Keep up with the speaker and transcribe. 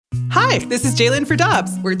Hi, this is Jalen for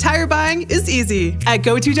Dobbs, where tire buying is easy. At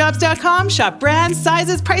GoToDobbs.com, shop brands,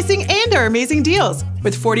 sizes, pricing, and our amazing deals.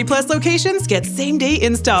 With 40-plus locations, get same-day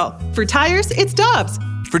install. For tires, it's Dobbs.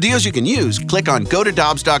 For deals you can use, click on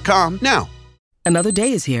GoToDobbs.com now. Another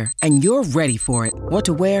day is here, and you're ready for it. What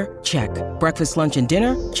to wear? Check. Breakfast, lunch, and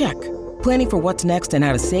dinner? Check. Planning for what's next and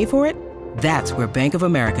how to save for it? That's where Bank of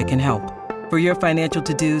America can help. For your financial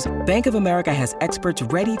to-dos, Bank of America has experts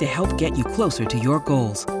ready to help get you closer to your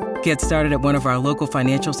goals. Get started at one of our local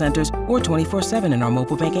financial centers or 24/7 in our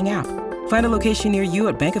mobile banking app. Find a location near you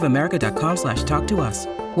at bankofamerica.com/talktous.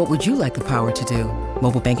 What would you like the power to do?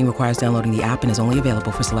 Mobile banking requires downloading the app and is only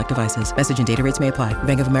available for select devices. Message and data rates may apply.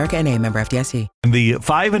 Bank of America N.A., member FDIC. The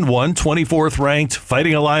 5-1, 24th ranked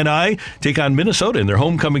Fighting Illini take on Minnesota in their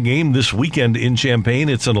homecoming game this weekend in Champaign.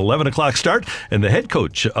 It's an 11 o'clock start, and the head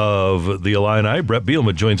coach of the Illini, Brett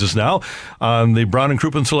Bielema, joins us now on the Brown and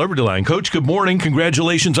Crouppen Celebrity Line. Coach, good morning.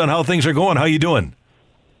 Congratulations on how things are going. How you doing?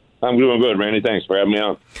 I'm doing good, Randy. Thanks for having me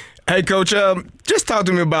on. Hey, Coach, just talk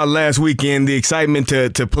to me about last weekend, the excitement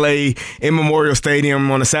to play in Memorial Stadium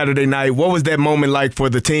on a Saturday night. What was that moment like for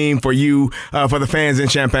the team, for you, for the fans in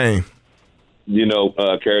Champaign? You know,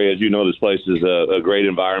 Kerry, as you know, this place is a great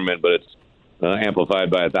environment, but it's amplified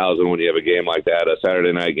by 1,000 when you have a game like that, a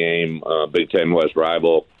Saturday night game, Big Ten West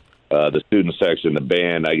rival, the student section, the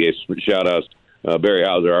band. I gave shout-outs. Barry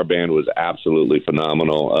Hauser, our band was absolutely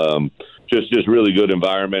phenomenal. Just really good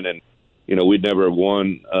environment, and you know, we'd never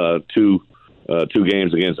won two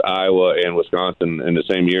games against Iowa and Wisconsin in the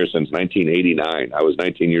same year since 1989. I was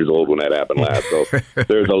 19 years old when that happened last. So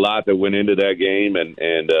there's a lot that went into that game,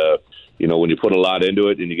 and you know, when you put a lot into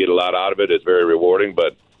it and you get a lot out of it, it's very rewarding.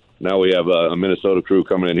 But now we have a Minnesota crew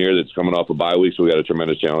coming in here that's coming off a bye week, so we got a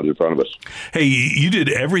tremendous challenge in front of us. Hey, you did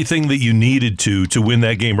everything that you needed to win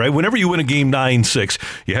that game, right? Whenever you win a game 9-6,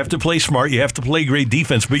 you have to play smart, you have to play great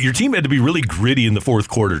defense, but your team had to be really gritty in the fourth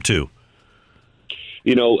quarter too.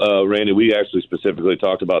 You know, Randy, we actually specifically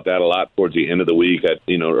talked about that a lot towards the end of the week.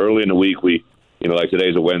 Early in the week, we, like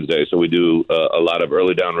today's a Wednesday, so we do a lot of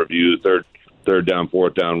early down review, third down,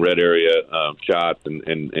 fourth down, red area shots,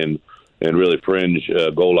 and really fringe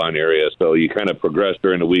goal line area. So you kind of progress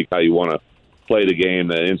during the week how you want to play the game,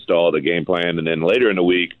 then install the game plan, and then later in the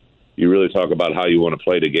week, you really talk about how you want to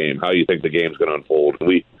play the game, how you think the game's going to unfold.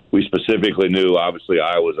 We specifically knew, obviously,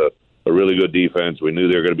 Iowa's a really good defense. We knew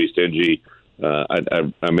they were going to be stingy.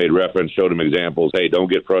 I made reference, showed them examples. Hey,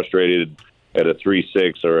 don't get frustrated at a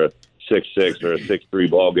 3-6 or a 6-6 or a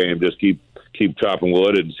 6-3 ball game. Just keep chopping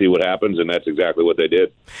wood and see what happens, and that's exactly what they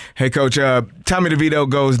did. Hey, Coach, Tommy DeVito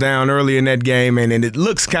goes down early in that game, and it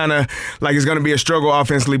looks kind of like it's going to be a struggle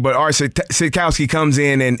offensively, but Art Sitkowski comes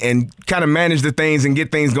in and kind of manage the things and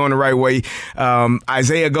get things going the right way.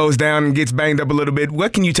 Isaiah goes down and gets banged up a little bit.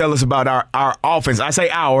 What can you tell us about our offense? I say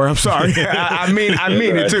our, I'm sorry. I mean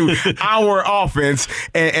it too. Our offense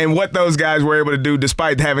and what those guys were able to do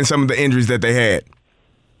despite having some of the injuries that they had.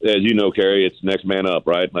 As you know, Kerry, it's next man up,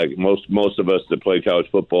 right? Like most of us that play college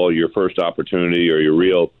football, your first opportunity or your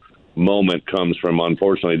real moment comes from,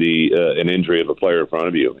 unfortunately, an injury of a player in front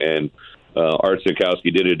of you. And Art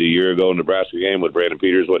Sitkowski did it a year ago in the Nebraska game when Brandon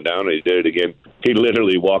Peters went down, and he did it again. He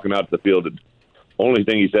literally walking out to the field. The only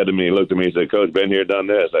thing he said to me, he looked at me and said, "Coach, been here, done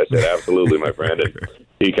this." I said, "Absolutely, my friend." And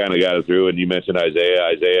he kind of got it through. And you mentioned Isaiah.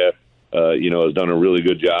 Isaiah, has done a really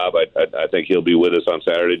good job. I think he'll be with us on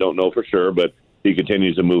Saturday. Don't know for sure, but he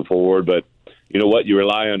continues to move forward. But you know what? You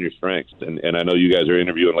rely on your strengths. And I know you guys are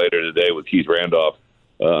interviewing later today with Keith Randolph,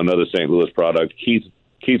 another St. Louis product.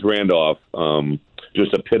 Keith Randolph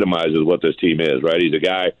just epitomizes what this team is, right? He's a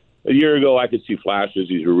guy, a year ago I could see flashes.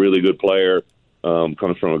 He's a really good player,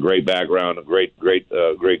 comes from a great background, a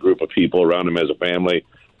great group of people around him as a family.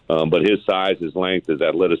 But his size, his length, his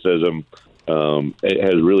athleticism it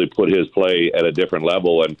has really put his play at a different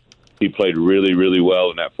level. And he played really, really well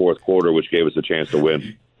in that fourth quarter, which gave us a chance to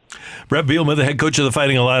win. Brett Bielema, the head coach of the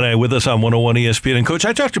Fighting Illini, with us on 101 ESPN. And, Coach,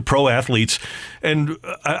 I talk to pro athletes, and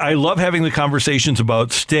I love having the conversations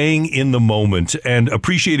about staying in the moment and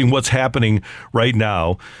appreciating what's happening right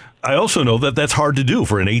now. I also know that that's hard to do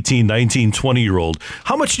for an 18, 19, 20-year-old.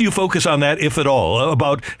 How much do you focus on that, if at all,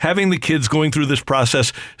 about having the kids going through this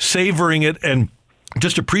process, savoring it, and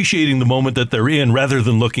just appreciating the moment that they're in rather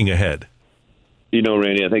than looking ahead? You know,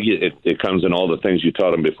 Randy, I think it comes in all the things you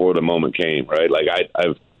taught them before the moment came, right? Like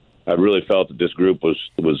I've really felt that this group was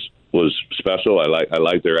special. I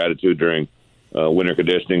like their attitude during winter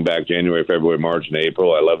conditioning back January, February, March, and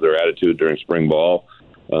April. I love their attitude during spring ball.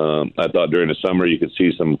 I thought during the summer you could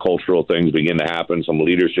see some cultural things begin to happen, some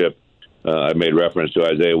leadership. I made reference to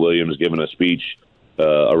Isaiah Williams giving a speech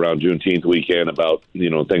around Juneteenth weekend about,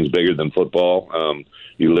 things bigger than football.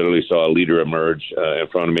 You literally saw a leader emerge in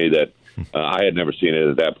front of me that I had never seen it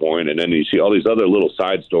at that point. And then you see all these other little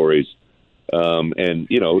side stories.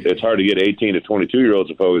 It's hard to get 18 to 22-year-olds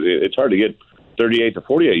to focus. It's hard to get 38 to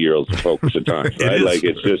 48-year-olds to focus at times, right?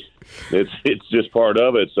 It's just part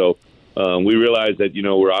of it. So we realize that,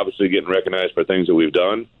 we're obviously getting recognized for things that we've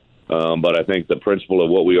done. But I think the principle of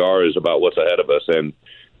what we are is about what's ahead of us. And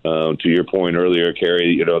to your point earlier,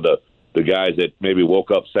 Kerry, the guys that maybe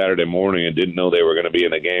woke up Saturday morning and didn't know they were going to be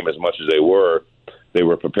in the game as much as they were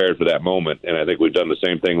prepared for that moment. And I think we've done the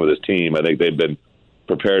same thing with this team. I think they've been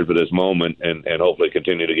prepared for this moment and hopefully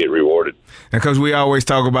continue to get rewarded. Because we always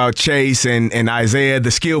talk about Chase and Isaiah,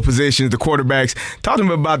 the skill positions, the quarterbacks. Talk to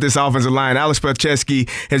me about this offensive line. Alex Pelcheski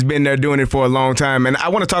has been there doing it for a long time. And I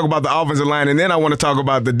want to talk about the offensive line, and then I want to talk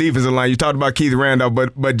about the defensive line. You talked about Keith Randolph,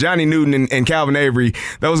 but Johnny Newton and Calvin Avery,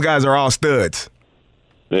 those guys are all studs.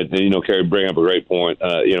 And Kerry, bring up a great point.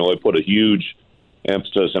 We put a huge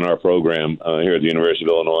emphasis in our program here at the University of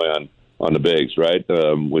Illinois on the bigs, right?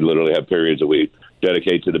 We literally have periods that we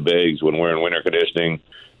dedicate to the bigs when we're in winter conditioning.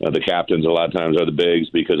 The captains a lot of times are the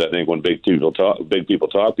bigs because I think when big people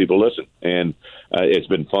talk, people listen. And it's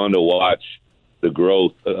been fun to watch the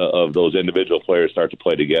growth of those individual players start to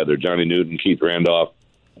play together. Johnny Newton, Keith Randolph,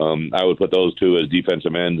 I would put those two as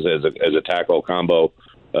defensive ends as a tackle combo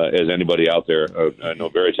as anybody out there. I know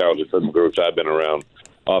very talented from the groups I've been around.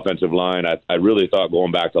 Offensive line, I really thought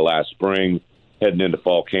going back to last spring, heading into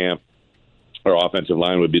fall camp, our offensive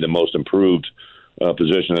line would be the most improved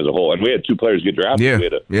position as a whole. And we had two players get drafted. Yeah. We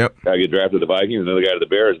had a guy get drafted to the Vikings, another guy to the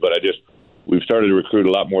Bears. But we've started to recruit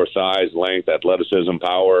a lot more size, length, athleticism,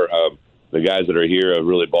 power. The guys that are here have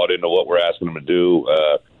really bought into what we're asking them to do.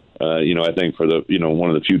 I think for one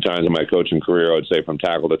of the few times in my coaching career, I would say from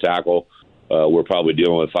tackle to tackle, we're probably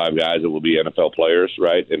dealing with five guys that will be NFL players,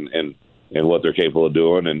 right? And what they're capable of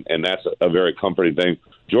doing. And that's a very comforting thing.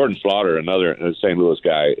 Jordan Slaughter, another St. Louis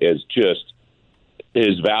guy, is just,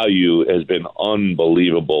 his value has been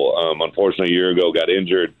unbelievable. Unfortunately, a year ago, got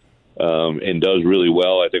injured and does really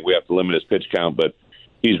well. I think we have to limit his pitch count, but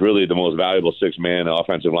he's really the most valuable six-man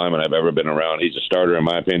offensive lineman I've ever been around. He's a starter, in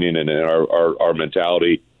my opinion, and our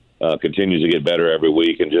mentality continues to get better every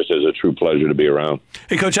week, and just is a true pleasure to be around.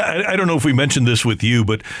 Hey, Coach, I don't know if we mentioned this with you,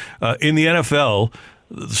 but in the NFL,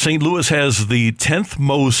 St. Louis has the 10th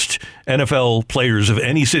most NFL players of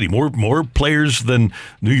any city, more players than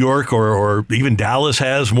New York or even Dallas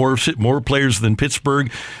has, more players than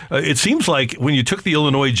Pittsburgh. It seems like when you took the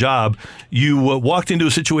Illinois job, you walked into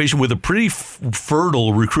a situation with a pretty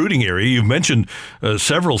fertile recruiting area. You've mentioned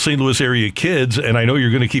several St. Louis area kids, and I know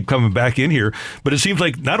you're going to keep coming back in here, but it seems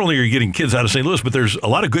like not only are you getting kids out of St. Louis, but there's a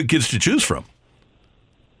lot of good kids to choose from.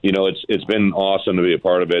 It's been awesome to be a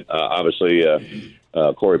part of it. Obviously,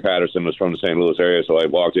 Corey Patterson was from the St. Louis area, so I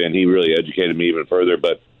walked in. He really educated me even further.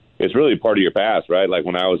 But it's really part of your past, right? Like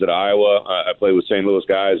when I was at Iowa, I played with St. Louis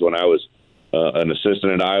guys. When I was an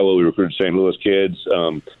assistant at Iowa, we recruited St. Louis kids,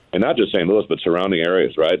 and not just St. Louis, but surrounding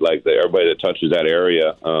areas, right? Like everybody that touches that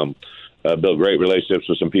area. Built great relationships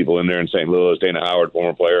with some people in there in St. Louis. Dana Howard,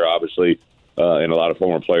 former player, obviously, and a lot of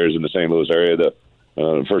former players in the St. Louis area. The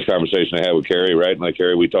first conversation I had with Kerry, right? And like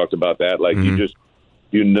Kerry, we talked about that. Like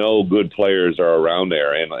good players are around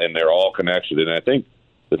there, and they're all connected. And I think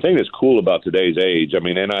the thing that's cool about today's age, I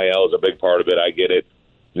mean, NIL is a big part of it. I get it.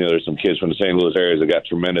 There's some kids from the St. Louis area that got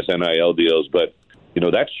tremendous NIL deals, but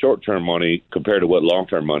that's short-term money compared to what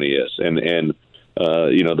long-term money is. And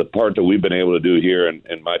the part that we've been able to do here,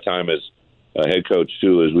 and my time as a head coach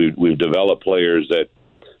too, is we've developed players that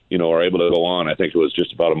are able to go on. I think it was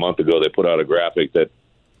just about a month ago they put out a graphic that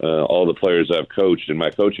all the players I've coached in my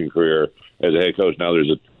coaching career as a head coach, now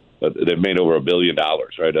they've made over $1 billion,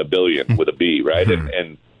 right? $1 billion with a B, right?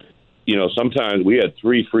 And sometimes we had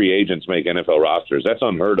 3 free agents make NFL rosters. That's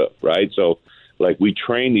unheard of, right? So, like, we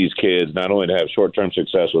train these kids not only to have short-term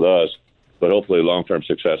success with us, but hopefully long-term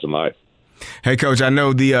success in life. Hey, Coach, I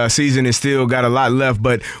know the season is still got a lot left,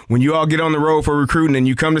 but when you all get on the road for recruiting and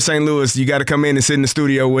you come to St. Louis, you got to come in and sit in the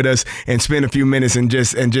studio with us and spend a few minutes and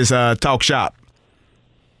just talk shop.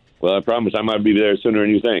 Well, I promise I might be there sooner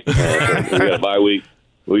than you think. We got a bye week.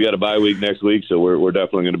 We got a bye week next week, so we're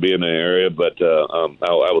definitely going to be in the area. But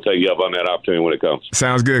I will take you up on that opportunity when it comes.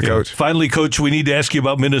 Sounds good, Coach. Finally, Coach, we need to ask you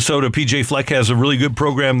about Minnesota. PJ Fleck has a really good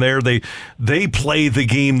program there. They play the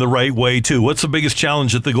game the right way too. What's the biggest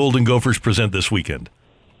challenge that the Golden Gophers present this weekend?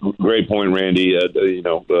 Great point, Randy.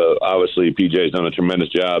 Obviously, PJ's done a tremendous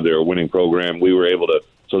job. They're a winning program. We were able to.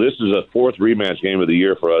 So this is a 4th rematch game of the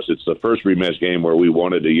year for us. It's the first rematch game where we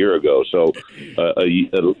won it a year ago. So a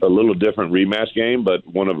little different rematch game, but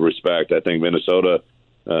one of respect. I think Minnesota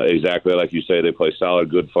exactly like you say, they play solid,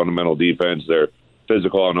 good fundamental defense. They're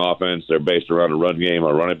physical on offense. They're based around a run game,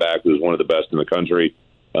 a running back who's one of the best in the country.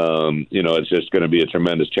 It's just going to be a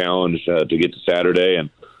tremendous challenge to get to Saturday, and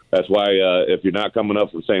that's why if you're not coming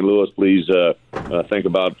up from St. Louis, please think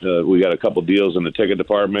about we got a couple deals in the ticket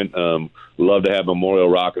department. Love to have Memorial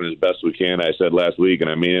rocking as best we can. I said last week, and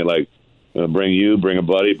I mean it, like bring a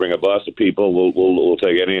buddy, bring a bus of people. We'll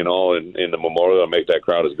take any and all in the Memorial and make that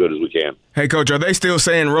crowd as good as we can. Hey, Coach, are they still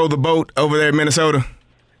saying row the boat over there in Minnesota?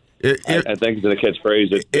 I think it's a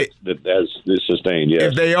catchphrase that has sustained. Yes.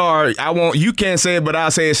 If they are, you can't say it, but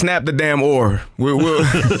I'll say it. Snap the damn oar. We'll all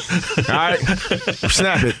right,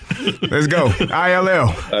 snap it. Let's go.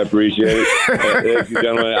 ILL. I appreciate it. Thank you,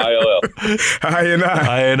 gentlemen. ILL.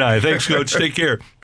 I and I. Thanks, Coach. Take care.